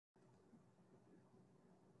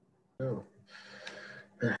Oh.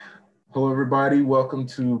 Hello, everybody. Welcome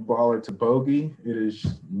to Baller-To-Bogey. It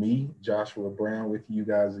is me, Joshua Brown, with you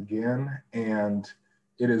guys again. And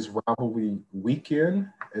it is Rivalry weekend,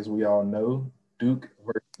 as we all know, Duke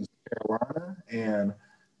versus Carolina. And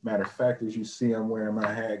matter of fact, as you see, I'm wearing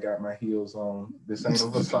my hat, got my heels on. This ain't a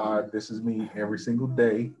facade. This is me every single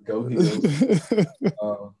day. Go Heels.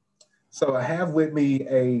 Um, so I have with me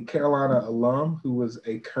a Carolina alum who was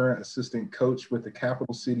a current assistant coach with the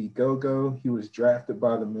Capital City Go-Go. He was drafted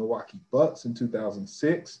by the Milwaukee Bucks in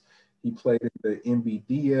 2006. He played in the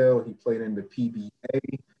NBDL. He played in the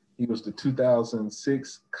PBA. He was the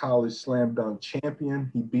 2006 College Slam Dunk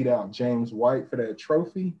Champion. He beat out James White for that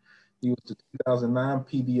trophy. He was the 2009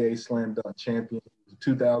 PBA Slam Dunk Champion, the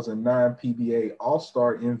 2009 PBA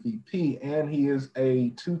All-Star MVP, and he is a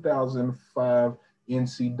 2005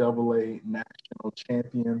 NCAA national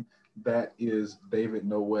champion. That is David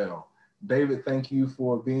Noel. David, thank you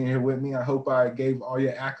for being here with me. I hope I gave all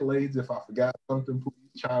your accolades. If I forgot something,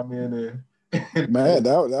 please chime in. Man,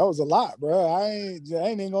 that was a lot, bro. I ain't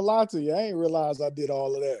even gonna lie to you. I ain't realized I did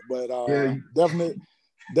all of that, but yeah,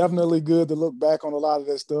 definitely good to look back on a lot of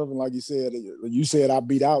that stuff. And like you said I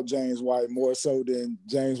beat out James White more so than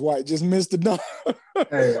James White just missed the dunk.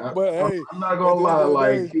 Hey, I'm not gonna lie.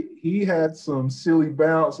 Like he had some silly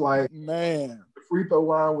bounce, like man, the free throw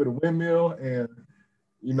line with a windmill, and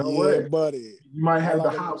you know what, buddy, you might have the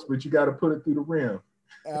hops, but you got to put it through the rim.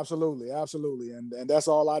 Absolutely, and that's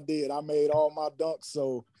all I did. I made all my dunks,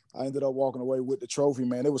 so I ended up walking away with the trophy,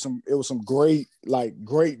 man. It was some great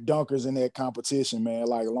dunkers in that competition, man.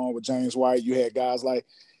 Like along with James White, you had guys like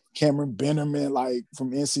Cameron Bennerman, like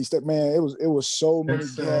from NC State, man. It was so many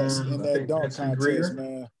cats in that dunk contest,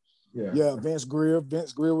 man. Yeah, Vince Greer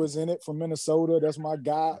was in it from Minnesota. That's my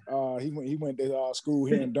guy. He went to school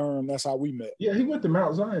here in Durham. That's how we met. Yeah, he went to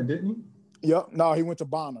Mount Zion, didn't he? Yep. No, he went to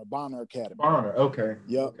Bonner Academy. Bonner, okay.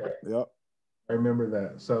 Yep. Okay. Yep. I remember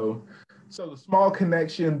that. So the small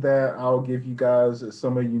connection that I'll give you guys, as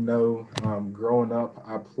some of you know, growing up,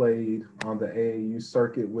 I played on the AAU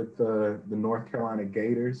circuit with the North Carolina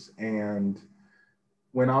Gators. And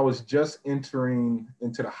when I was just entering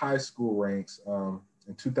into the high school ranks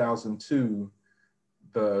in 2002,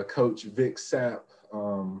 the coach Vic Sapp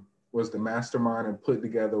was the mastermind and put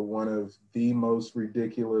together one of the most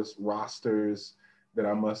ridiculous rosters that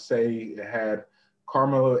I must say. It had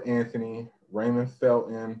Carmelo Anthony, Raymond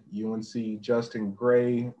Felton, UNC, Justin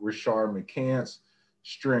Gray, Rashard McCants,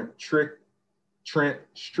 Trent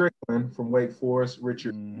Strickland from Wake Forest,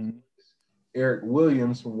 Richard, Eric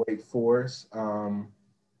Williams from Wake Forest, Shawan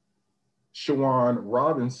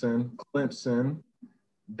Robinson, Clemson,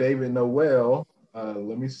 David Noel.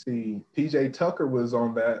 Let me see. PJ Tucker was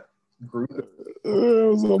on that group. It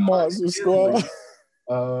was a monster squad.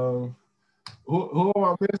 Who am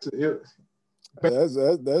I missing? That's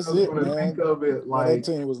it, man. Think of it like that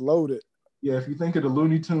team was loaded. Yeah, if you think of the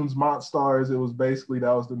Looney Tunes Monstars, it was basically that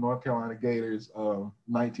was the North Carolina Gators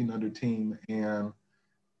 1900 team, and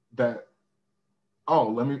that.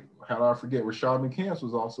 Oh, how did I forget? Rashard McCants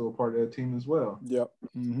was also a part of that team as well. Yep.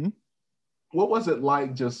 Mm-hmm. What was it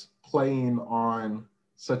like just playing on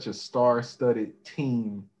such a star-studded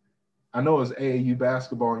team? I know it was AAU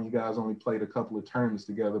basketball and you guys only played a couple of tournaments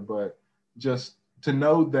together, but just to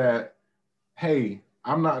know that, hey,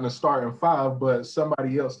 I'm not in the starting five, but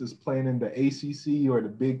somebody else that's playing in the ACC or the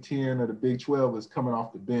Big 10 or the Big 12 is coming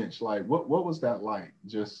off the bench. Like, what was that like?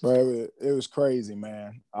 Just it was crazy,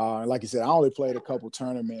 man. Like you said, I only played a couple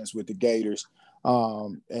tournaments with the Gators.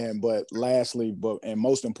 And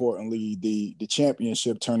most importantly, the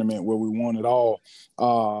championship tournament where we won it all.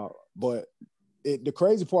 But the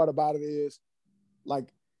crazy part about it is, like,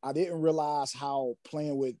 I didn't realize how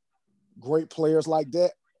playing with great players like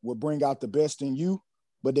that would bring out the best in you,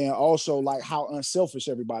 but then also like how unselfish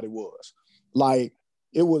everybody was. Like,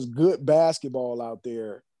 it was good basketball out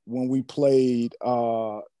there when we played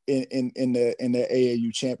in the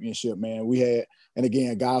AAU championship, man. We had, and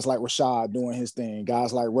again, guys like Rashad doing his thing,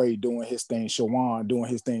 guys like Ray doing his thing, Shawan doing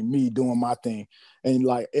his thing, me doing my thing. And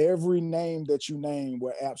like every name that you name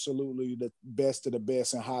were absolutely the best of the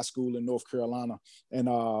best in high school in North Carolina. And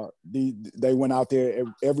they went out there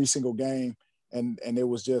every single game, and it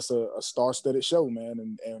was just a star-studded show,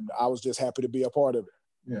 man. And I was just happy to be a part of it.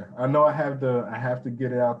 Yeah, I know I have to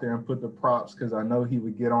get it out there and put the props because I know he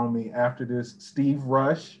would get on me after this. Steve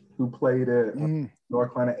Rush, who played at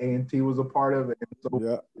North Carolina A&T, was a part of it. And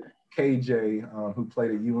so KJ, who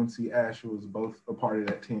played at UNC Asheville, was both a part of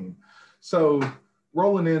that team. So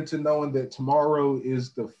rolling into knowing that tomorrow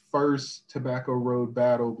is the first Tobacco Road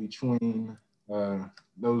battle between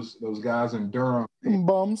those guys in Durham. Them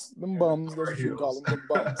bums. The That's what you call TarHeels. them.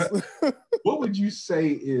 The bums. What would you say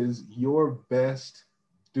is your best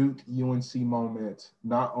Duke UNC moment,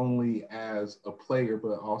 not only as a player,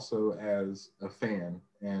 but also as a fan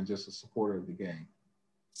and just a supporter of the game?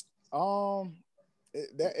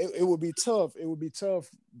 It would be tough. It would be tough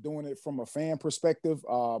doing it from a fan perspective,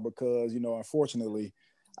 because, unfortunately,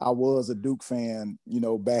 I was a Duke fan,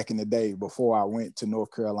 back in the day before I went to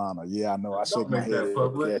North Carolina. Yeah, I know. I shake my head at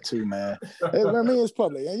that too, man. It's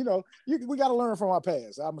public, and we got to learn from our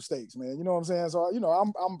past, our mistakes, man. You know what I'm saying? So,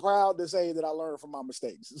 I'm proud to say that I learned from my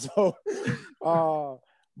mistakes. So,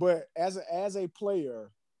 but as a player,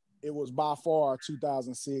 it was by far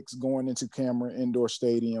 2006 going into Cameron Indoor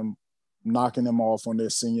Stadium, knocking them off on their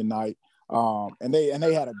senior night. And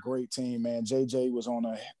they had a great team, man. JJ was on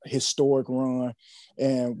a historic run,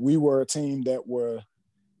 and we were a team that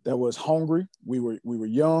was hungry. We were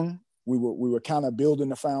young. We were kind of building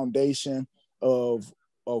the foundation of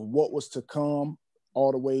what was to come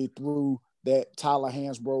all the way through that Tyler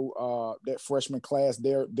Hansbrough, that freshman class,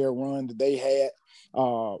 their run that they had,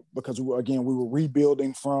 because we were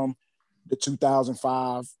rebuilding from the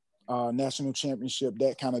 2005 national championship,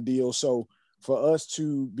 that kind of deal. So for us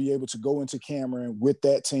to be able to go into Cameron with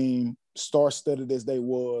that team, star-studded as they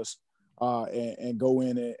was, and go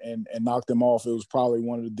in and knock them off, it was probably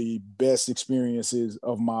one of the best experiences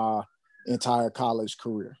of my entire college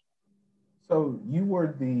career. So you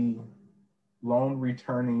were the lone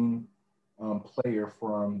returning player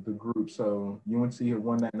from the group. So UNC had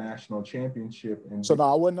won that national championship. And so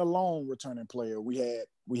no, I wasn't a lone returning player. We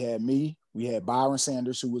had me, we had Byron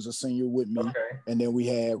Sanders, who was a senior with me, okay. And then we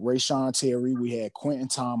had Rayshawn Terry, we had Quentin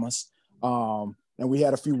Thomas, and we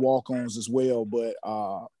had a few walk-ons as well. But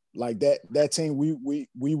like that team, we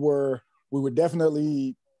were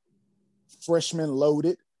definitely freshman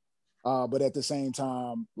loaded, but at the same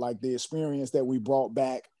time, like the experience that we brought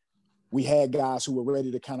back, we had guys who were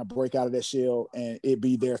ready to kind of break out of that shell and it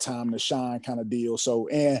be their time to shine kind of deal. So,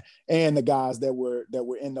 and the guys that were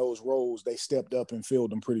in those roles, they stepped up and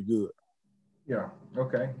filled them pretty good. Yeah.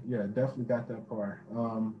 Okay. Yeah, definitely got that part.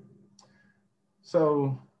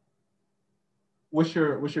 So what's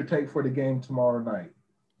your take for the game tomorrow night?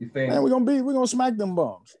 You think? Man, we're gonna smack them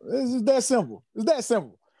bums. It's that simple. It's that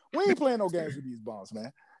simple. We ain't playing no games with these bums,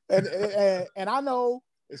 man. And I know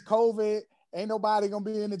it's COVID. Ain't nobody gonna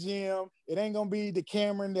be in the gym. It ain't gonna be the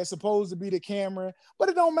Cameron that's supposed to be the Cameron, but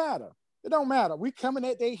it don't matter. It don't matter. We coming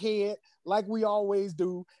at their head like we always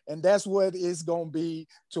do, and that's what it's gonna be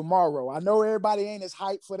tomorrow. I know everybody ain't as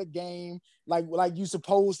hyped for the game like you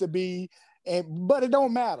supposed to be, but it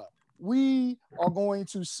don't matter. We are going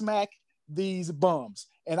to smack these bums,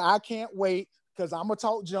 and I can't wait because I'm gonna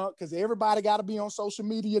talk junk because everybody got to be on social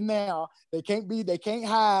media now. They can't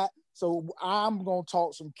hide. So I'm going to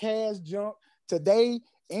talk some cash junk today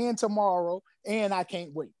and tomorrow, and I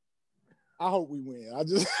can't wait. I hope we win. I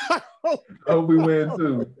hope we win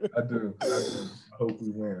too. I do. I hope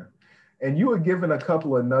we win. And you were given a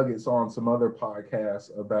couple of nuggets on some other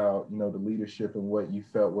podcasts about, the leadership and what you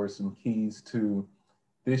felt were some keys to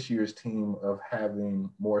this year's team of having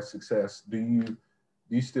more success. Do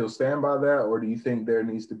you still stand by that, or do you think there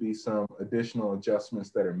needs to be some additional adjustments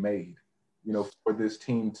that are made, for this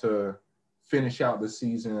team to finish out the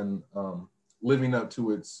season living up to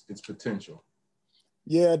its potential?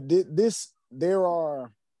 Yeah, I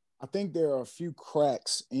think there are a few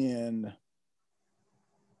cracks in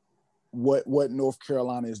what North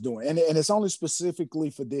Carolina is doing. And it's only specifically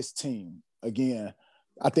for this team. Again,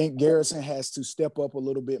 I think Garrison has to step up a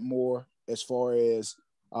little bit more as far as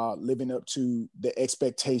living up to the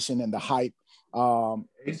expectation and the hype.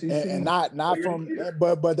 And not from,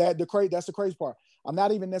 but that's the crazy part. I'm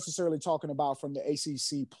not even necessarily talking about from the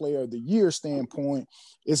ACC Player of the Year standpoint.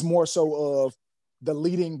 It's more so of the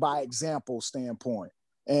leading by example standpoint.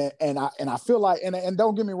 And I feel like, and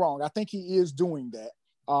don't get me wrong, I think he is doing that.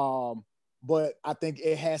 But I think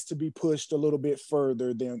it has to be pushed a little bit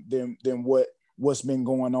further than what's been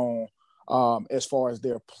going on as far as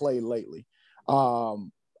their play lately.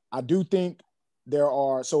 I do think there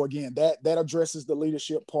are, so again, that addresses the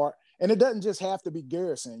leadership part. And it doesn't just have to be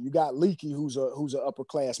Garrison. You got Leakey, who's an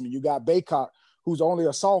upperclassman. You got Baycock, who's only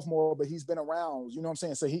a sophomore, but he's been around. You know what I'm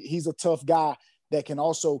saying? So he's a tough guy that can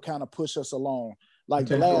also kind of push us along. Like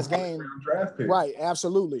the last game, right?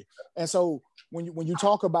 Absolutely. And so when you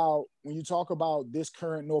talk about this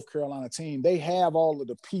current North Carolina team, they have all of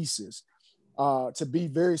the pieces to be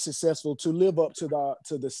very successful, to live up to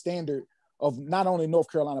the standard of not only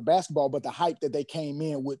North Carolina basketball, but the hype that they came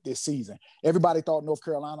in with this season. Everybody thought North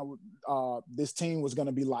Carolina, this team was going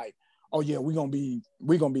to be like, oh yeah, we're gonna be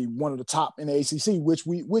one of the top in the ACC, which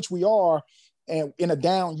we are, and in a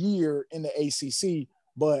down year in the ACC.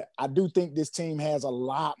 But I do think this team has a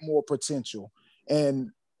lot more potential.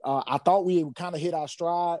 And I thought we would kind of hit our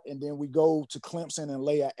stride, and then we go to Clemson and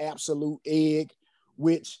lay an absolute egg,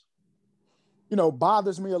 which,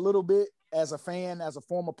 bothers me a little bit as a fan, as a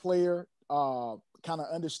former player, kind of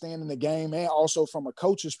understanding the game, and also from a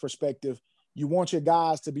coach's perspective. You want your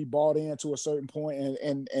guys to be bought in to a certain point,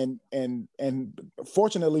 and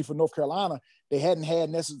fortunately for North Carolina, they hadn't had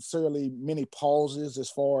necessarily many pauses as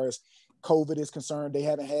far as COVID is concerned. They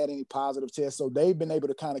haven't had any positive tests, so they've been able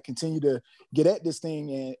to kind of continue to get at this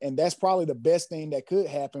thing, and that's probably the best thing that could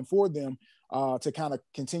happen for them, to kind of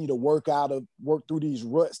continue to work through these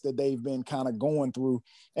ruts that they've been kind of going through,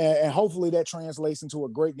 and hopefully that translates into a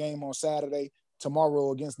great game on Saturday,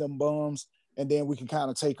 tomorrow against them bums, and then we can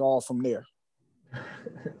kind of take off from there.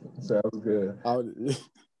 Sounds good.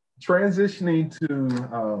 Transitioning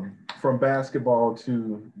to from basketball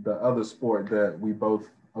to the other sport that we both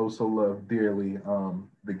also love dearly,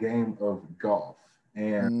 the game of golf.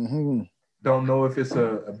 And don't know if it's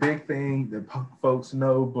a big thing that folks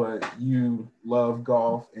know, but you love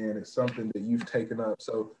golf and it's something that you've taken up.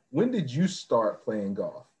 So when did you start playing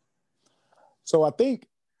golf? So I think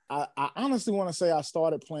I honestly want to say I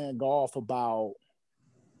started playing golf about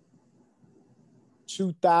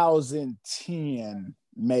 2010,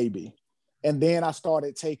 maybe. And then I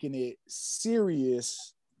started taking it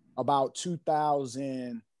serious about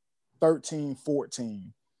 2013,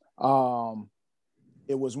 14.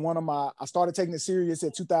 It was I started taking it serious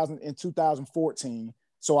in 2014.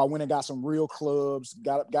 So I went and got some real clubs,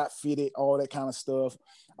 got fitted, all that kind of stuff.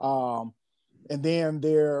 And then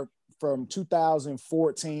from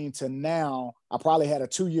 2014 to now, I probably had a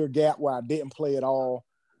 2-year gap where I didn't play at all.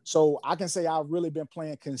 So I can say I've really been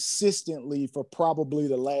playing consistently for probably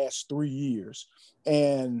the last 3 years.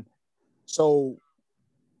 And so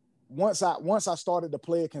once I started to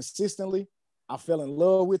play it consistently, I fell in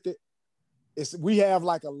love with it. We have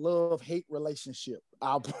like a love-hate relationship.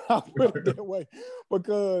 I'll put it that way,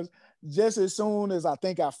 because just as soon as I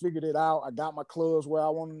think I figured it out, I got my clubs where I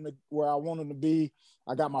wanted them to be.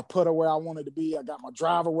 I got my putter where I wanted to be. I got my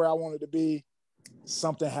driver where I wanted to be.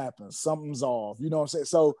 Something happens, something's off, you know what I'm saying?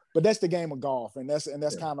 So, but that's the game of golf, and that's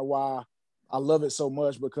kind of why I love it so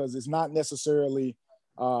much, because it's not necessarily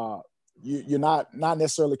you're not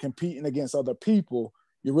necessarily competing against other people.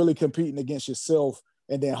 You're really competing against yourself,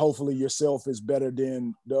 and then hopefully yourself is better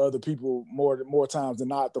than the other people more times than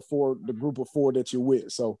not, the group of 4 that you're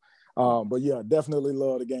with. So but yeah, definitely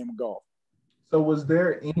love the game of golf. So was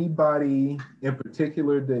there anybody in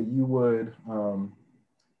particular that you would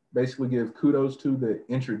basically give kudos to that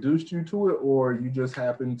introduced you to it, or you just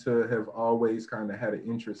happen to have always kind of had an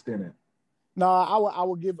interest in it? No, I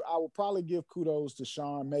would probably give kudos to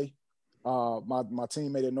Sean May, my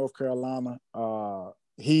teammate at North Carolina.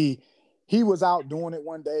 He was out doing it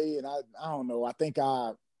one day, and I don't know. I think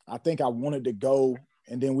I wanted to go,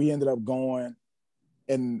 and then we ended up going,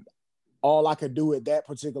 and all I could do at that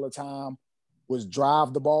particular time was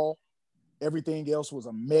drive the ball. Everything else was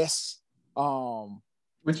a mess.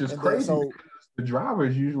 Which is crazy, because the driver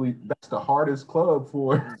is usually, that's the hardest club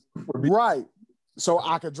for right. So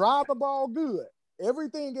I could drive the ball good.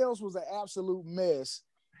 Everything else was an absolute mess.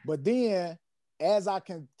 But then as I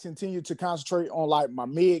can continue to concentrate on like my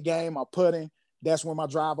mid game, my putting, that's when my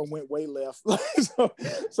driver went way left.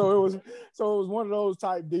 so it was one of those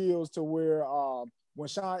type deals to where when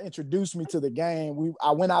Sean introduced me to the game,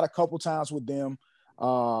 I went out a couple times with them,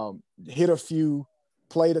 hit a few,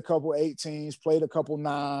 played a couple 18s, played a couple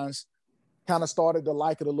 9s, kind of started to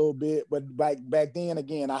like it a little bit. But back then,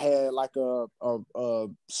 again, I had like a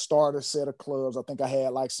starter set of clubs. I think I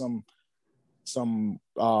had like some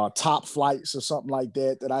top flights or something like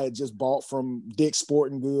that I had just bought from Dick's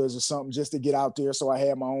Sporting Goods or something, just to get out there. So I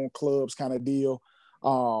had my own clubs kind of deal.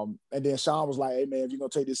 And then Sean was like, hey man, if you're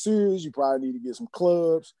going to take this serious, you probably need to get some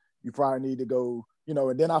clubs. You probably need to go,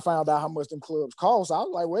 and then I found out how much them clubs cost. I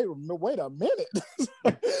was like, wait a minute.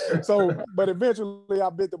 So, but eventually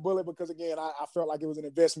I bit the bullet, because again, I felt like it was an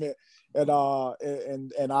investment, and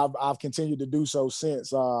I've continued to do so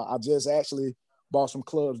since. I just actually bought some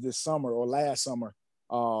clubs this summer or last summer.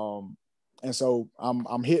 And so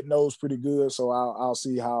I'm hitting those pretty good. So I'll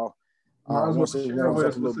see how, once it warms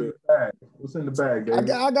up a little bit. What's in the bag,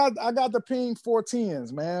 David? I got the Ping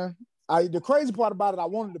 410s, man. The crazy part about it, I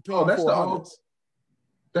wanted the Ping 400s.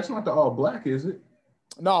 That's not the all black, is it?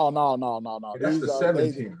 No. That's the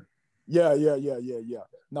 17. Yeah.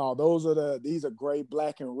 No, these are gray,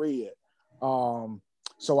 black, and red.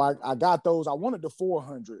 So I got those. I wanted the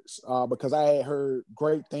 400s because I had heard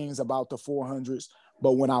great things about the 400s.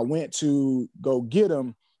 But when I went to go get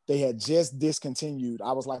them, they had just discontinued.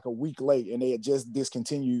 I was like a week late, and they had just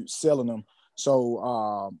discontinued selling them.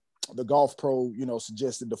 So the Golf Pro,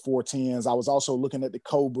 suggested the 410s. I was also looking at the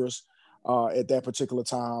Cobras at that particular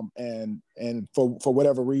time, and for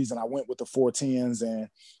whatever reason, I went with the 410s, and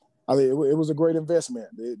I mean, it was a great investment.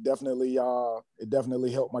 It definitely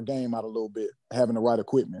helped my game out a little bit, having the right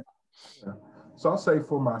equipment. Yeah. So I'll say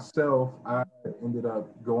for myself, I ended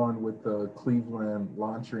up going with the Cleveland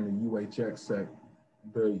launcher and the UHX set,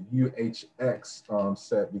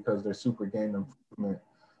 set because they're super game improvement.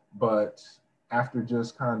 But after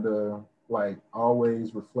just kind of like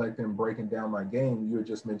always reflecting, breaking down my game, you had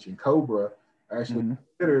just mentioned Cobra. I actually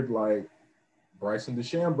considered like Bryson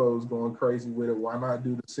DeChambeau's going crazy with it. Why not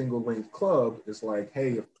do the single length club? It's like,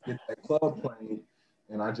 hey, if I get that club plane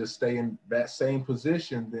and I just stay in that same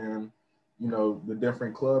position, then the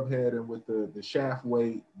different club head and with the shaft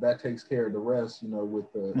weight, that takes care of the rest,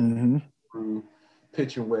 with the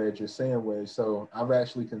pitching wedge or sand wedge. So I've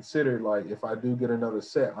actually considered, like, if I do get another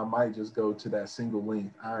set, I might just go to that single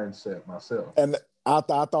length iron set myself. And I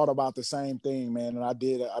thought about the same thing, man. And I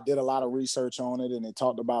did a lot of research on it, and it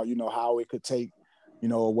talked about, how it could take,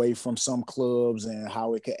 away from some clubs and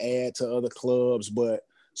how it could add to other clubs. But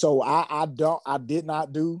so I did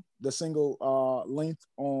not do the single length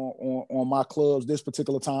on my clubs this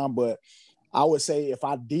particular time. But I would say if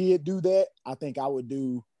I did do that, I think I would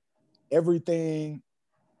do everything.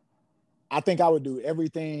 I think I would do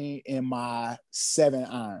everything in my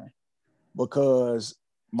 7-iron, because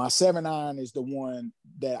my 7-iron is the one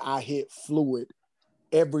that I hit fluid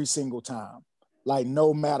every single time, like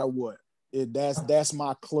no matter what. That's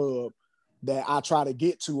my club that I try to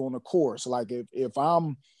get to on the course. Like if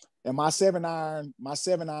I'm in my 7-iron, my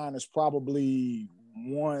 7-iron is probably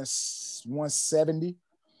 170.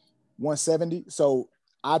 So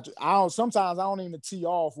I sometimes I don't even tee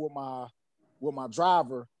off with my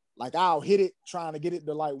driver. Like I'll hit it trying to get it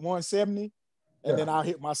to like 170. And then I'll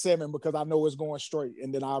hit my 7 because I know it's going straight,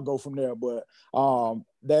 and then I'll go from there. But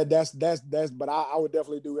that's but I would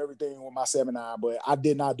definitely do everything with my 7-iron, but I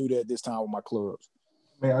did not do that this time with my clubs.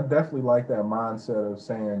 Man, I definitely like that mindset of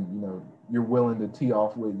saying, you're willing to tee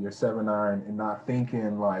off with your 7-iron and not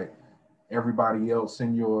thinking like everybody else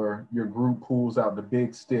in your group pulls out the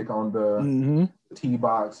big stick on the tee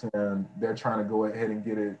box and they're trying to go ahead and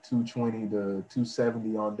get it 220 to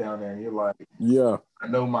 270 on down there. And you're like, yeah, I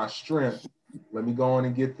know my strength. Let me go on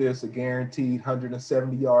and get this a guaranteed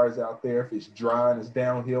 170 yards out there. If it's dry and it's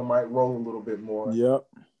downhill, might roll a little bit more. Yep.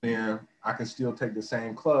 Then I can still take the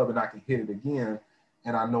same club and I can hit it again.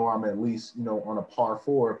 And I know I'm at least, on a par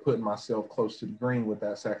 4, putting myself close to the green with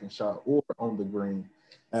that second shot or on the green.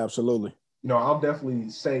 Absolutely. I'll definitely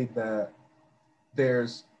say that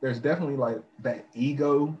there's definitely like that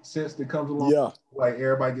ego sense that comes along. Yeah. Like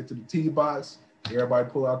everybody get to the tee box, everybody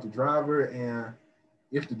pull out the driver, and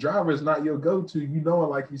if the driver is not your go-to,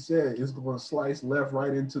 like you said, it's going to slice left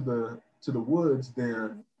right into the woods,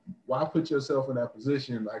 then why put yourself in that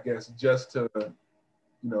position, I guess, just to,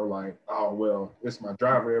 like, oh, well, it's my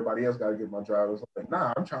driver. Everybody else got to get my driver. It's like,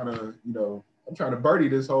 nah, I'm trying to birdie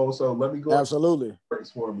this hole. So let me go. Absolutely.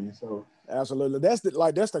 For me. So absolutely. That's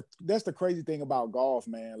the crazy thing about golf,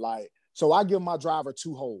 man. Like, so I give my driver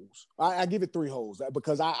 2 holes. I give it 3 holes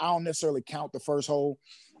because I don't necessarily count the first hole.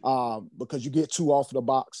 Because you get 2 off of the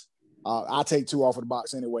box. I take 2 off of the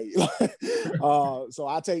box anyway. So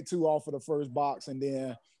I take 2 off of the first box, and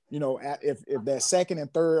then if that second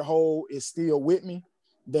and third hole is still with me,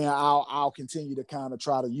 then I'll continue to kind of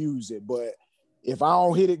try to use it. But if I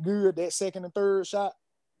don't hit it good, that second and third shot,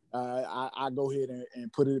 I go ahead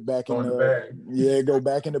and put it back in the bag. Yeah, go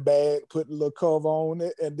back in the bag, put a little cover on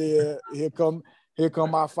it, and then here come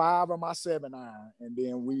my 5 and my 7-iron, and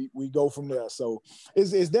then we go from there. So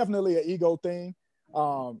it's definitely an ego thing.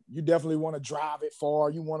 You definitely want to drive it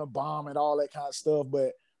far, you want to bomb it, all that kind of stuff.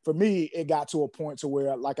 But for me, it got to a point to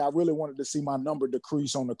where like I really wanted to see my number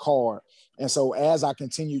decrease on the card. And so as I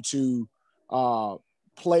continue to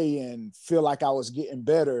play and feel like I was getting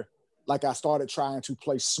better, like I started trying to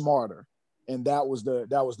play smarter, and that was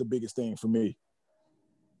the biggest thing for me.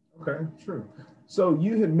 Okay, true. So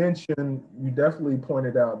you had mentioned, you definitely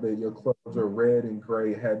pointed out that your clubs are red and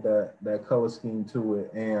gray, had that color scheme to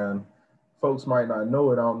it, and folks might not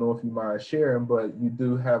know it. I don't know if you mind sharing, but you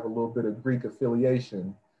do have a little bit of Greek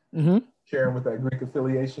affiliation. Sharing what that Greek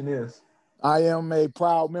affiliation is. I am a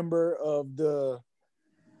proud member of the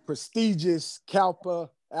prestigious Kappa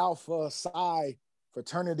Alpha Psi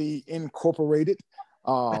Fraternity Incorporated.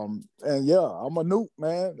 And yeah, I'm a Noop,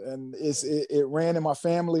 man, and it ran in my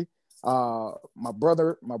family. My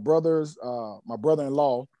brother-in-law,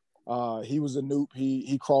 he was a Noop.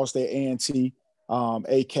 He crossed at A&T,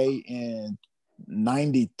 AK in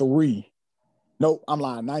 '93. Nope, I'm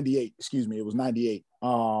lying. '98. Excuse me, it was '98.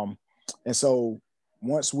 And so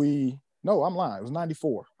no, I'm lying. It was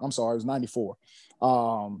 '94. I'm sorry, it was '94.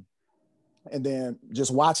 And then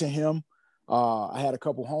just watching him, I had a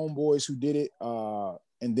couple homeboys who did it.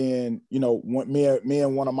 And then, me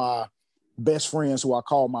and one of my best friends who I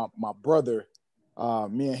call my brother,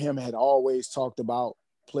 me and him had always talked about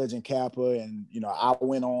pledging Kappa. And, I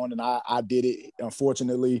went on and I did it.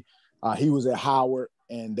 Unfortunately, he was at Howard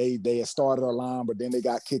and they had started a line, but then they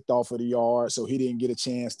got kicked off of the yard. So he didn't get a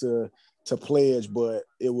chance to pledge, but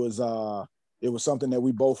it was something that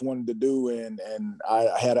we both wanted to do. And I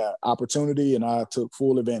had an opportunity and I took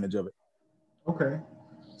full advantage of it. Okay.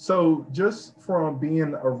 So just from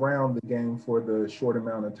being around the game for the short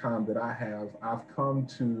amount of time that I have, I've come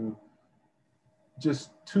to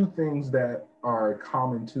just two things that are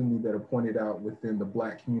common to me that are pointed out within the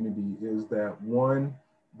Black community is that one,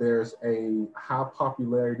 there's a high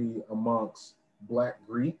popularity amongst Black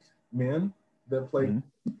Greek men that play.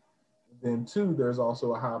 Mm-hmm. Then two, there's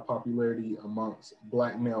also a high popularity amongst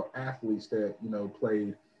Black male athletes that,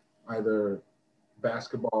 played either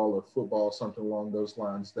basketball or football, something along those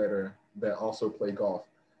lines that also play golf.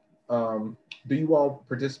 Do you all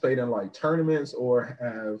participate in like tournaments or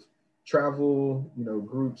have travel,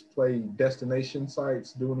 groups play destination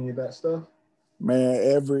sites, do any of that stuff?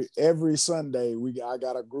 Man, every Sunday I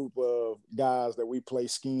got a group of guys that we play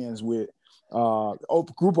skins with,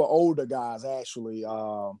 group of older guys actually,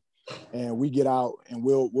 and we get out and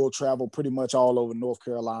we'll travel pretty much all over North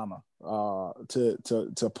Carolina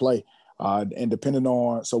to play. And depending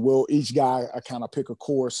on, so each guy, I kind of pick a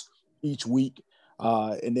course each week.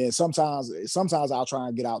 And then sometimes I'll try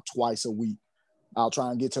and get out twice a week. I'll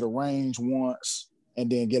try and get to the range once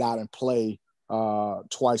and then get out and play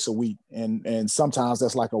twice a week. And sometimes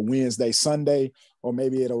that's like a Wednesday, Sunday, or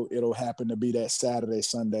maybe it'll happen to be that Saturday,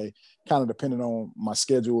 Sunday, kind of depending on my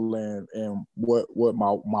schedule and what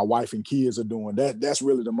my wife and kids are doing. That's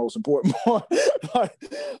really the most important part. Like,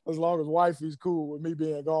 as long as wifey's cool with me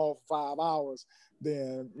being gone for 5 hours,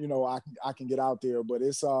 then I can get out there. But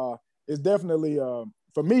it's definitely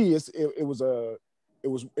for me it was a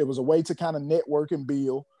way to kind of network and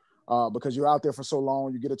build. Because you're out there for so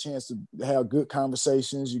long, you get a chance to have good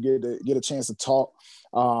conversations, you get a chance to talk,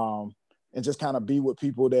 and just kind of be with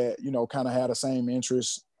people that kind of had the same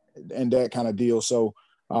interests and that kind of deal. So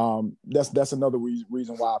that's another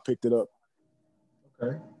reason why I picked it up.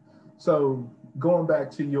 Okay, so going back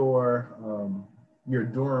to your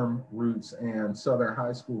Durham roots and Southern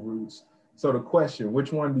high school roots. So the question,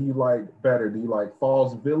 which one do you like better? Do you like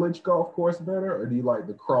Falls Village Golf Course better, or do you like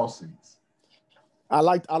the Crossings? I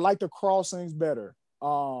like the Crossings better.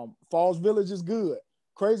 Falls Village is good.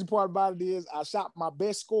 Crazy part about it is I shot my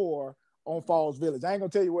best score on Falls Village. I ain't gonna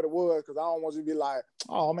tell you what it was because I don't want you to be like,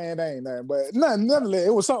 oh man, that ain't nothing. But nonetheless,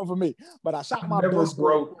 it was something for me. But I shot my best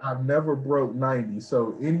score. I've never broke 90.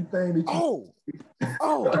 So anything that you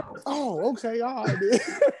okay, all right.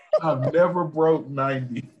 I've never broke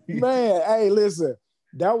 90. Man, hey, listen.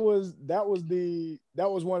 That was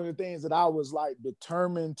one of the things that I was like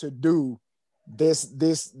determined to do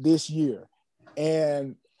this year.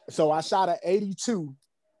 And so I shot an 82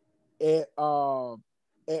 at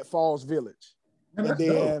Falls Village.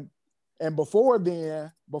 And before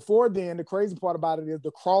then, the crazy part about it is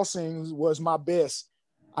the Crossings was my best.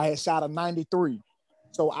 I had shot a 93.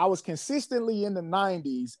 So I was consistently in the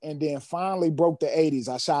 90s and then finally broke the 80s.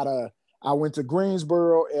 I went to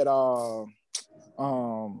Greensboro at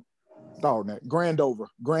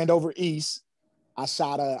Grandover East. I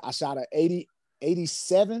shot a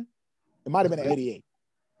 87. It might have been an 88.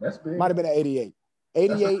 That's big. Might have been an 88.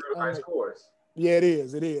 88. Nice course. Yeah, it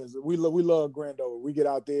is. It is. We love Grandover. We get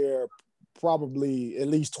out there probably at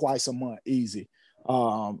least twice a month, easy.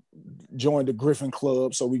 Join the Griffin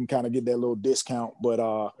Club so we can kind of get that little discount. But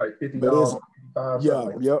like $50.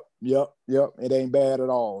 Yep. It ain't bad at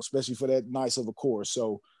all, especially for that nice of a course.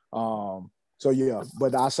 So yeah.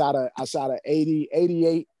 But I shot a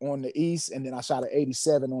 88 on the east, and then I shot an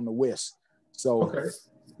 87 on the west. So okay.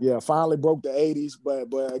 Yeah, finally broke the 80s.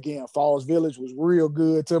 But again, Falls Village was real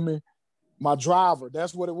good to me. My driver,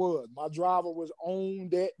 that's what it was. My driver was on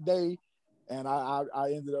that day, and I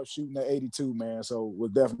ended up shooting the 82, man. So was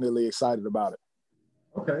definitely excited about it.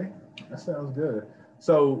 Okay, that sounds good.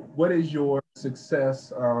 So what is your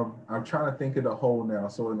success? I'm trying to think of the hole now.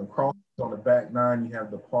 So in the cross on the back nine, you have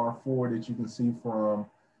the par 4 that you can see from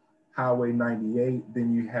Highway 98,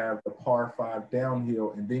 then you have the par 5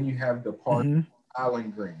 downhill, and then you have the par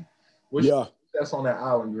island green. Which that's on that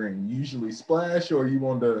island green? You usually splash, or are you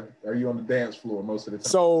on the dance floor most of the time?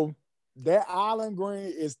 So that island green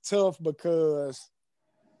is tough because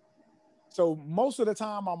most of the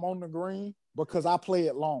time I'm on the green because I play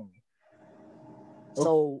it long. Okay.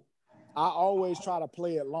 So I always try to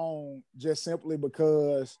play it long just simply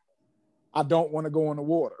because I don't want to go in the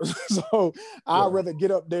water. So I'd rather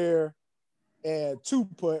get up there and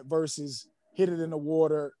 2-putt versus hit it in the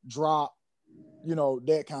water, drop,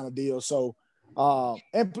 that kind of deal. So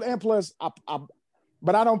and plus I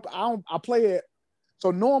play it.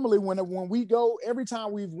 So normally when we go, every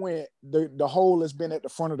time we've went, the hole has been at the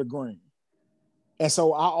front of the green. And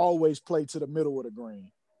so I always play to the middle of the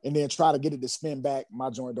green and then try to get it to spin back. My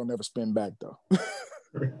joint don't ever spin back though.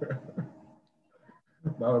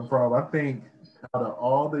 Not a problem. I think out of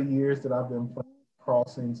all the years that I've been playing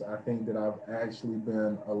crossings, I think that I've actually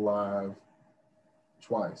been alive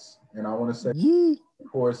twice. And I want to say,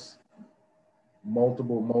 of course,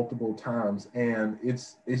 multiple times. And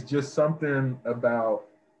it's just something about,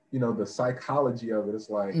 the psychology of it. It's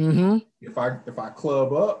like, if I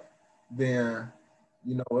club up, then,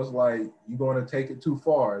 it's like you're going to take it too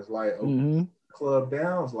far. It's like, club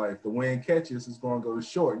down, it's like if the wind catches, it's going to go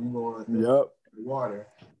short. You're going to the water.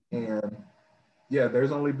 And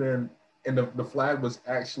there's only been, and the flag was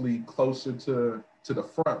actually closer to the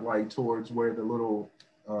front, like towards where the little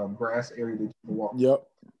grass area that you can walk. I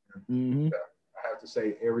have to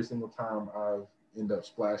say, every single time I've ended up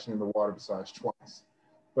splashing in the water besides twice.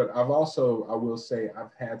 But I will say,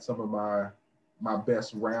 I've had some of my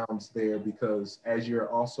best rounds there because as you're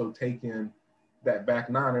also taking that back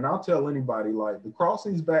nine, and I'll tell anybody, like, the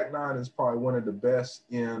Crossings back nine is probably one of the best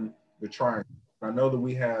in the triangle. I know that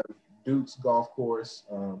we have Duke's golf course,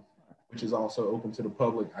 which is also open to the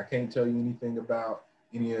public. I can't tell you anything about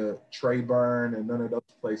any of Trayburn and none of those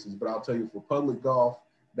places, but I'll tell you, for public golf,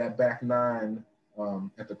 that back nine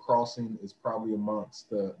at the Crossing is probably amongst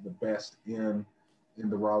the best in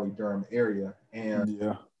the Raleigh-Durham area.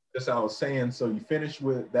 And just I was saying, so you finish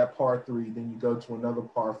with that par 3, then you go to another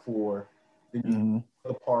par 4, then you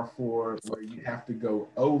go to par 4 where you have to go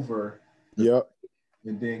over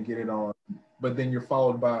and then get it on. But then you're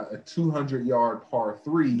followed by a 200-yard par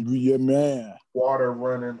 3. Water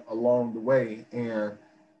running along the way. And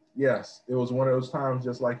yes, it was one of those times,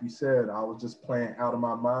 just like you said, I was just playing out of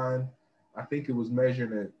my mind. I think it was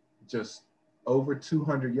measuring it just over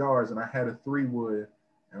 200 yards, and I had a 3-wood,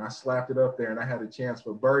 and I slapped it up there, and I had a chance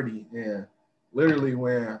for birdie. And literally,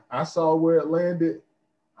 when I saw where it landed,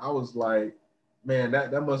 I was like, man,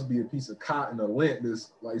 that must be a piece of cotton or lint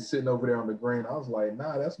that's like sitting over there on the green. I was like,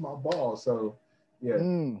 nah, that's my ball. So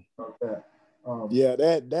about that.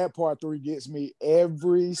 That par 3 gets me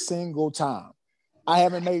every single time. I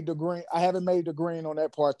haven't made the green on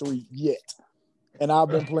that par 3 yet. And I've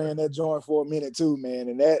been playing that joint for a minute too, man.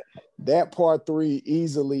 And that par 3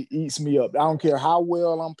 easily eats me up. I don't care how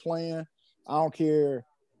well I'm playing. I don't care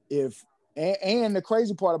if and the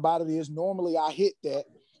crazy part about it is normally I hit that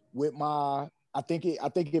with my I think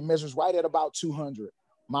it measures right at about 200.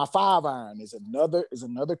 My 5-iron is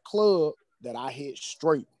another club that I hit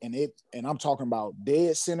straight, and I'm talking about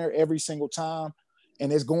dead center every single time,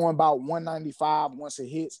 and it's going about 195 once it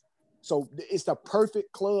hits. So it's the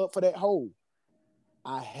perfect club for that hole.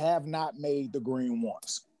 I have not made the green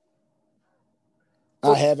once.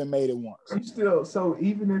 I haven't made it once. So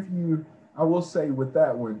even if I will say with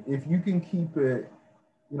that one, if you can keep it,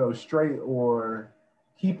 straight or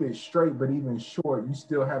keep it straight, but even short, you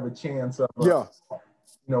still have a chance of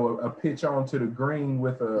a pitch onto the green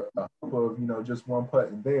with a hope of, just one putt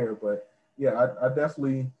in there. But I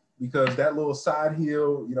definitely, because that little side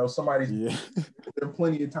hill, somebody's there are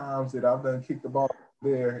plenty of times that I've done kicked the ball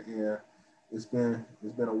there, and it's been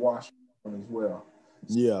a wash as well.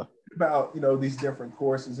 So about these different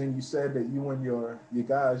courses, and you said that you and your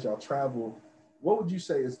guys, y'all travel. What would you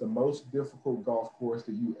say is the most difficult golf course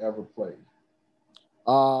that you ever played?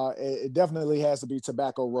 It definitely has to be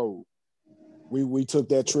Tobacco Road. We took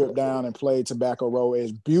that trip down and played Tobacco Road.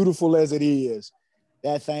 As beautiful as it is,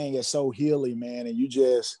 that thing is so hilly, man. And you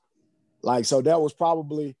just so that was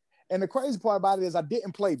probably, and the crazy part about it is I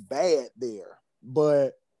didn't play bad there,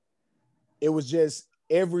 but it was just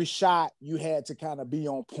every shot you had to kind of be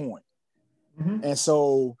on point. And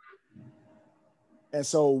so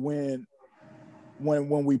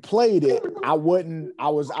when we played it, I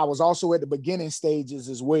was also at the beginning stages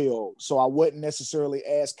as well. So I wasn't necessarily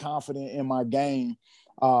as confident in my game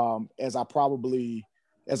as I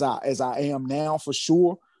am now, for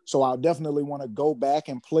sure. So I definitely want to go back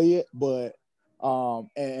and play it. But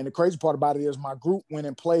And the crazy part about it is my group went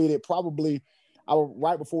and played it probably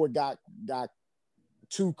right before it got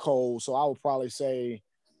too cold. So I would probably say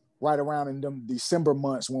right around in them December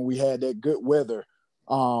months when we had that good weather.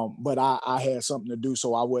 But I had something to do,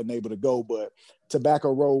 so I wasn't able to go. But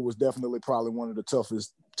Tobacco Road was definitely probably one of the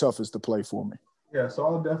toughest to play for me. Yeah, so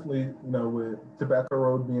I'll definitely, with Tobacco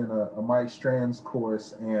Road being a Mike Strand's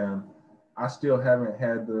course, and I still haven't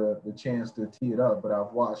had the chance to tee it up, but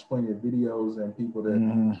I've watched plenty of videos and people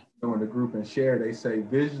that go in the group and share. They say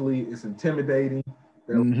visually it's intimidating.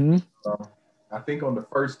 I think on the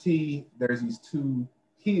first tee, there's these two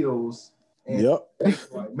hills, and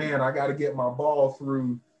like, man, I got to get my ball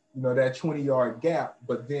through, that 20-yard gap.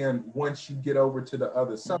 But then once you get over to the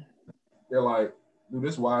other side, they're like, dude,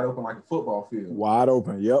 this wide open like a football field. Wide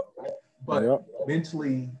open, yep. But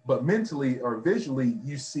mentally or visually,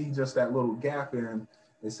 you see just that little gap, and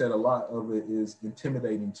they said a lot of it is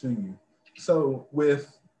intimidating to you. So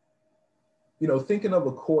with, thinking of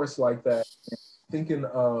a course like that, thinking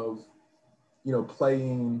of,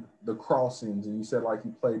 playing the crossings, and you said like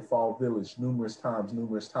you played Fall Village numerous times,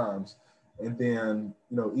 and then,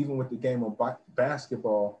 even with the game of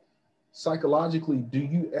basketball, psychologically, do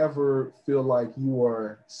you ever feel like you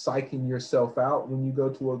are psyching yourself out when you go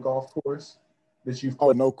to a golf course that you've played?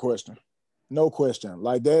 Oh, no question.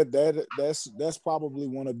 Like that's probably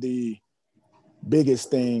one of the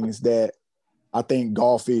biggest things that I think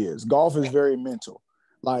golf is. Golf is very mental.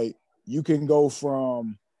 Like you can go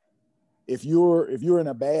from, if you're in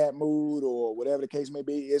a bad mood or whatever the case may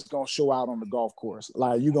be, it's gonna show out on the golf course.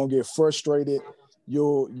 Like you're gonna get frustrated.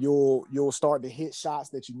 You'll start to hit shots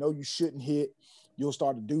that you shouldn't hit. You'll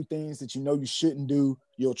start to do things that you shouldn't do.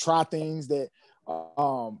 You'll try things that,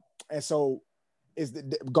 and so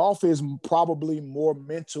golf is probably more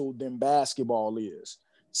mental than basketball is,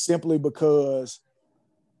 simply because,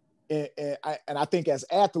 and I think as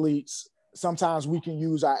athletes, sometimes we can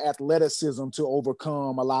use our athleticism to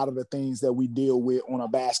overcome a lot of the things that we deal with on a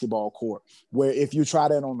basketball court, where if you try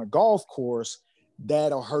that on the golf course,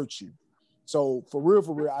 that'll hurt you. So for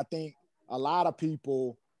real, I think a lot of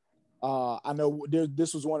people, I know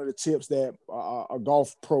this was one of the tips that a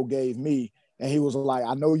golf pro gave me. And he was like,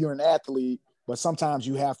 I know you're an athlete, but sometimes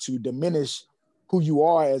you have to diminish who you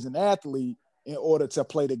are as an athlete in order to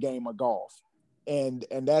play the game of golf. And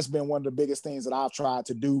that's been one of the biggest things that I've tried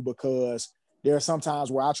to do, because there are some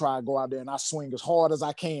times where I try to go out there and I swing as hard as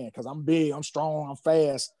I can because I'm big, I'm strong, I'm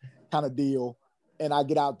fast kind of deal. And I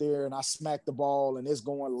get out there and I smack the ball and it's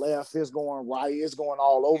going left, it's going right, it's going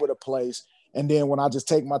all over the place. And then when I just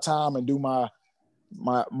take my time and do my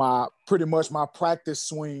pretty much my practice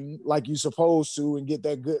swing like you're supposed to and get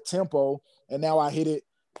that good tempo, and now I hit it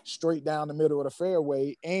straight down the middle of the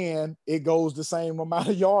fairway and it goes the same amount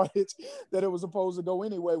of yardage that it was supposed to go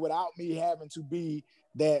anyway, without me having to be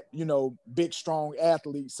that, big, strong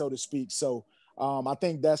athlete, so to speak. So I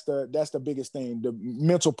think that's the biggest thing. The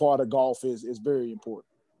mental part of golf is very important.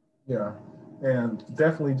 Yeah. And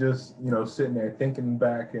definitely just, sitting there thinking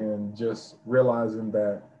back and just realizing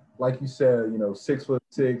that, like you said,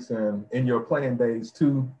 6'6", and in your playing days,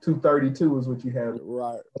 232 is what you had.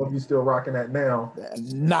 Right. I hope you're still rocking that now.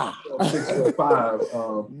 Nah.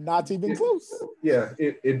 6'5". Not even close. Yeah,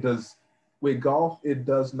 it does. With golf, it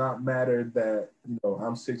does not matter that,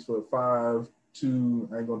 I'm 6'5", I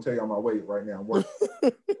ain't gonna tell you my weight right now,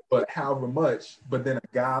 but however much. But then a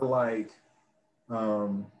guy like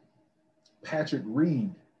Patrick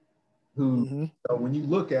Reed, who when you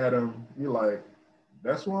look at him, you're like,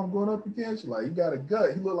 that's what I'm going up against. Like, he got a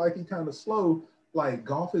gut. He looked like he kind of slow. Like,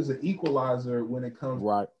 golf is an equalizer when it comes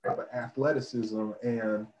to athleticism,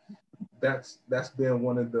 and that's been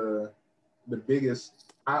one of the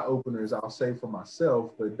biggest eye openers, I'll say, for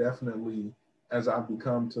myself. But definitely, as I've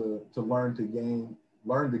become to learn the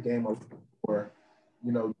game of, or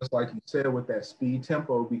just like you said, with that speed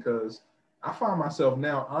tempo, because I find myself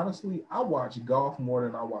now, honestly, I watch golf more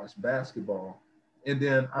than I watch basketball. And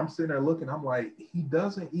then I'm sitting there looking, I'm like, he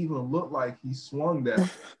doesn't even look like he swung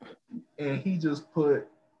that. And he just put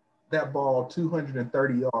that ball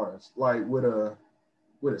 230 yards, like with a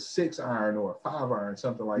 6-iron or a 5-iron,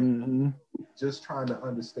 something like that. Just trying to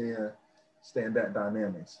understand that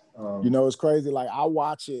dynamics. It's crazy. Like, I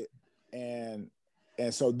watch it, and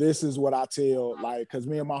so this is what I tell, like, because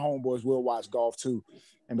me and my homeboys will watch golf too,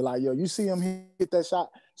 and be like, yo, you see him hit that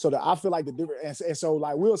shot? So that I feel like the difference, and so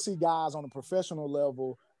like we'll see guys on a professional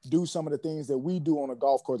level do some of the things that we do on a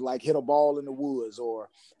golf course, like hit a ball in the woods or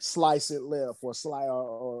slice it left or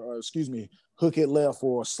hook it left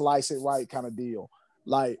or slice it right kind of deal.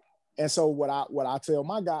 Like, and so what I tell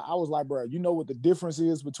my guy, I was like, bro, you know what the difference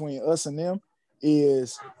is between us and them?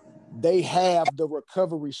 is they have the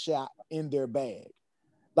recovery shot in their bag,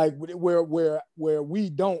 like where we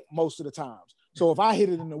don't most of the times. So if I hit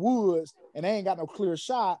it in the woods and they ain't got no clear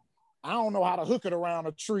shot, I don't know how to hook it around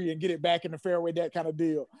a tree and get it back in the fairway, that kind of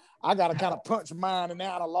deal. I got to kind of punch mine, and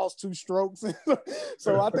now I lost 2 strokes.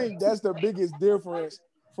 So I think that's the biggest difference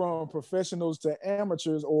from professionals to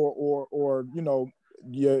amateurs, or your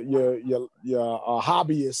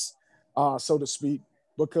hobbyists, so to speak,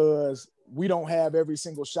 because we don't have every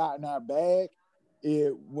single shot in our bag.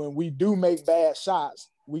 When we do make bad shots,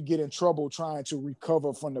 we get in trouble trying to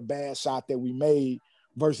recover from the bad shot that we made.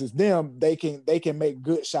 Versus them, they can make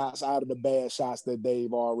good shots out of the bad shots that they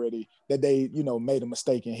made a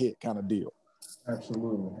mistake and hit, kind of deal.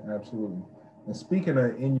 Absolutely. And speaking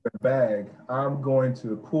of in your bag, I'm going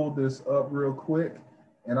to pull this up real quick,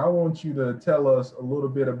 and I want you to tell us a little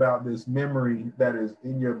bit about this memory that is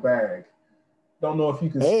in your bag. Don't know if you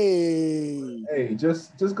can. Hey,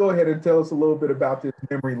 just go ahead and tell us a little bit about this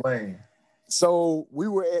memory lane. So we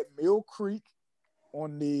were at Mill Creek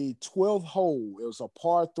on the 12th hole. It was a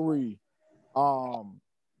par 3. I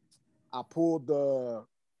pulled my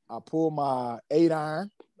 8-iron.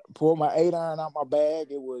 Pulled my 8-iron out my bag.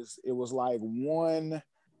 It was like I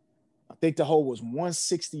think the hole was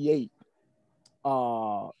 168.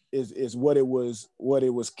 Is what it was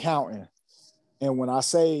counting. And when I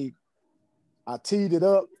say I teed it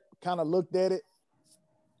up, kind of looked at it,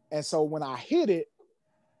 and so when I hit it,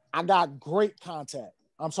 I got great contact.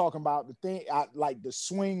 I'm talking about the thing, like the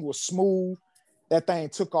swing was smooth. That thing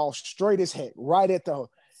took off straight as heck, right at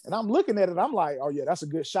and I'm looking at it, I'm like, oh yeah, that's a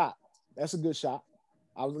good shot. That's a good shot.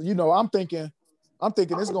 I'm thinking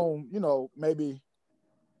it's going to, maybe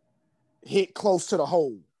hit close to the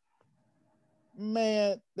hole.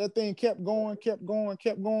 Man, that thing kept going.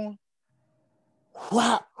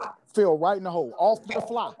 Whap, fell right in the hole, off the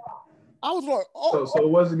fly. I was like, oh. So it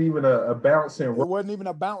wasn't even a bounce in. It wasn't even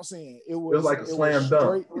a bounce in. It was like a slam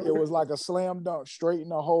dunk. It was like a slam dunk, straight in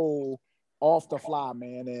the hole, off the fly,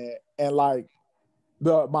 man. And like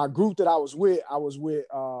my group that I was with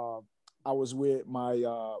my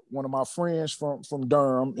one of my friends from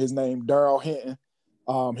Durham. His name Daryl Hinton.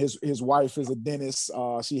 His wife is a dentist.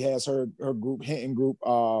 She has her group, Hinton Group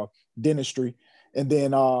Dentistry, and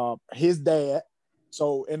then his dad.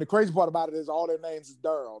 So, and the crazy part about it is all their names is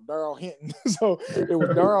Daryl Hinton. So it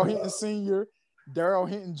was Daryl Hinton Sr., Daryl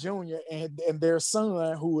Hinton Jr., and their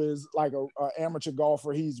son, who is like a amateur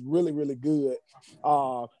golfer. He's really, really good.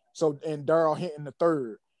 And Daryl Hinton the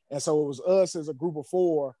third. And so it was us as a group of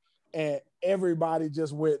 4, and everybody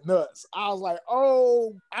just went nuts. I was like,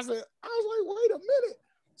 wait a minute.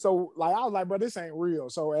 So like, I was like, bro, this ain't real.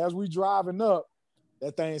 So as we driving up,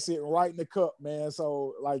 that thing sitting right in the cup, man.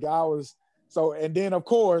 So like and then of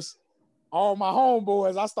course, all my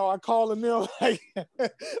homeboys, I started calling them like,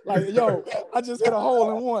 yo, I just hit a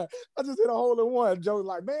hole in one. Joe's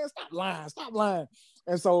like, man, stop lying.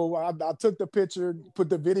 And so I took the picture, put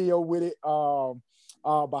the video with it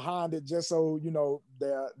behind it, just so the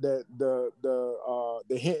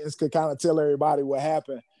Hintons could kind of tell everybody what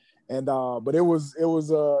happened. And but it was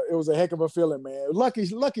a heck of a feeling, man.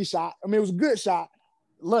 Lucky shot. I mean, it was a good shot,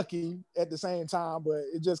 lucky at the same time, but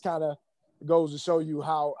it just kind of goes to show you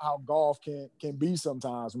how golf can be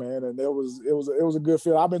sometimes, man. And it was a good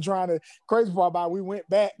feel. I've been trying to, crazy part about it, we went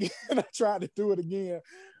back and I tried to do it again.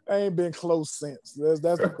 I ain't been close since.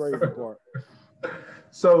 That's the crazy part.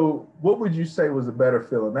 So what would you say was a better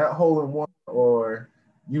feeling, that hole in one or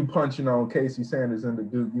you punching on Casey Sanders in the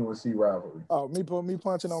Duke UNC rivalry? Oh, me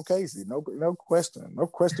punching on Casey. No question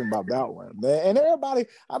about that one. And everybody,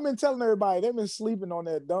 I've been telling everybody, they've been sleeping on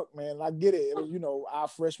that dunk, man. I get it. It was, our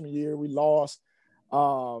freshman year, we lost.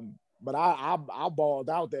 But I balled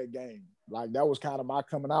out that game. Like, that was kind of my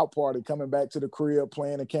coming out party, coming back to the crib,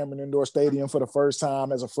 playing at Cameron Indoor Stadium for the first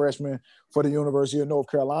time as a freshman for the University of North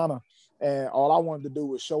Carolina. And all I wanted to do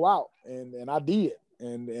was show out, and I did.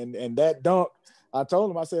 And that dunk, I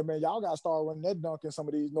told him, I said, man, y'all got to start running that dunk in some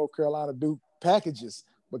of these North Carolina Duke packages,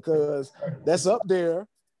 because that's up there,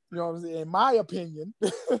 in my opinion,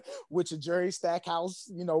 with your Jerry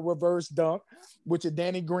Stackhouse, reverse dunk, with your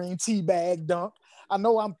Danny Green teabag dunk. I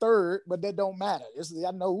know I'm third, but that don't matter.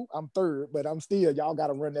 I know I'm third, but I'm still, y'all got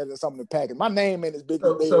to run that in some of the package. My name ain't as big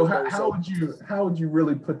as theirs. So how would you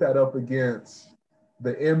really put that up against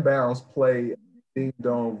the inbounds play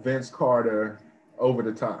on Vince Carter over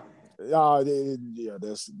the top? Yeah,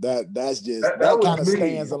 that kind of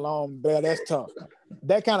stands alone. But that's tough.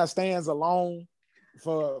 That kind of stands alone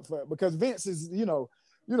for because Vince is,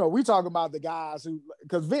 we talk about the guys who,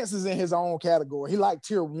 because Vince is in his own category. He like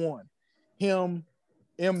tier 1. Him,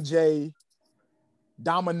 MJ,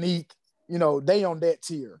 Dominique, they on that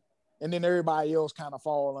tier. And then everybody else kind of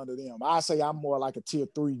fall under them. I say I'm more like a tier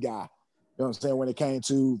 3 guy. You know what I'm saying? When it came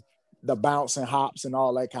to the bounce and hops and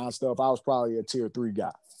all that kind of stuff, I was probably a tier 3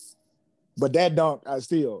 guy. But that dunk,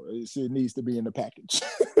 it needs to be in the package.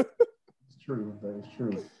 It's true. That is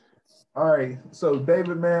true. All right. So,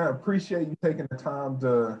 David, man, I appreciate you taking the time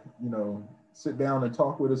to, sit down and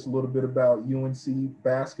talk with us a little bit about UNC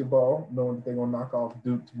basketball, knowing that they're going to knock off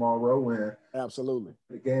Duke tomorrow and absolutely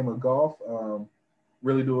the game of golf.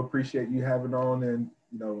 Really do appreciate you having on, and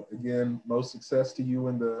again, most success to you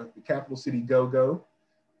in the Capital City Go-Go.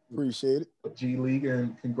 Appreciate it. G League,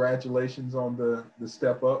 and congratulations on the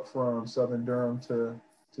step up from Southern Durham to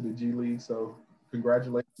the G League. So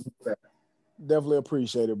congratulations with that. Definitely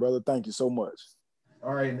appreciate it, brother. Thank you so much.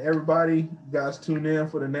 All right, and everybody, you guys tune in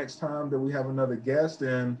for the next time that we have another guest.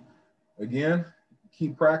 And again,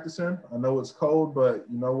 keep practicing. I know it's cold, but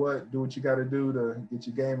you know what? Do what you got to do to get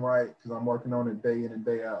your game right, because I'm working on it day in and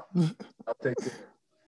day out. I'll take care.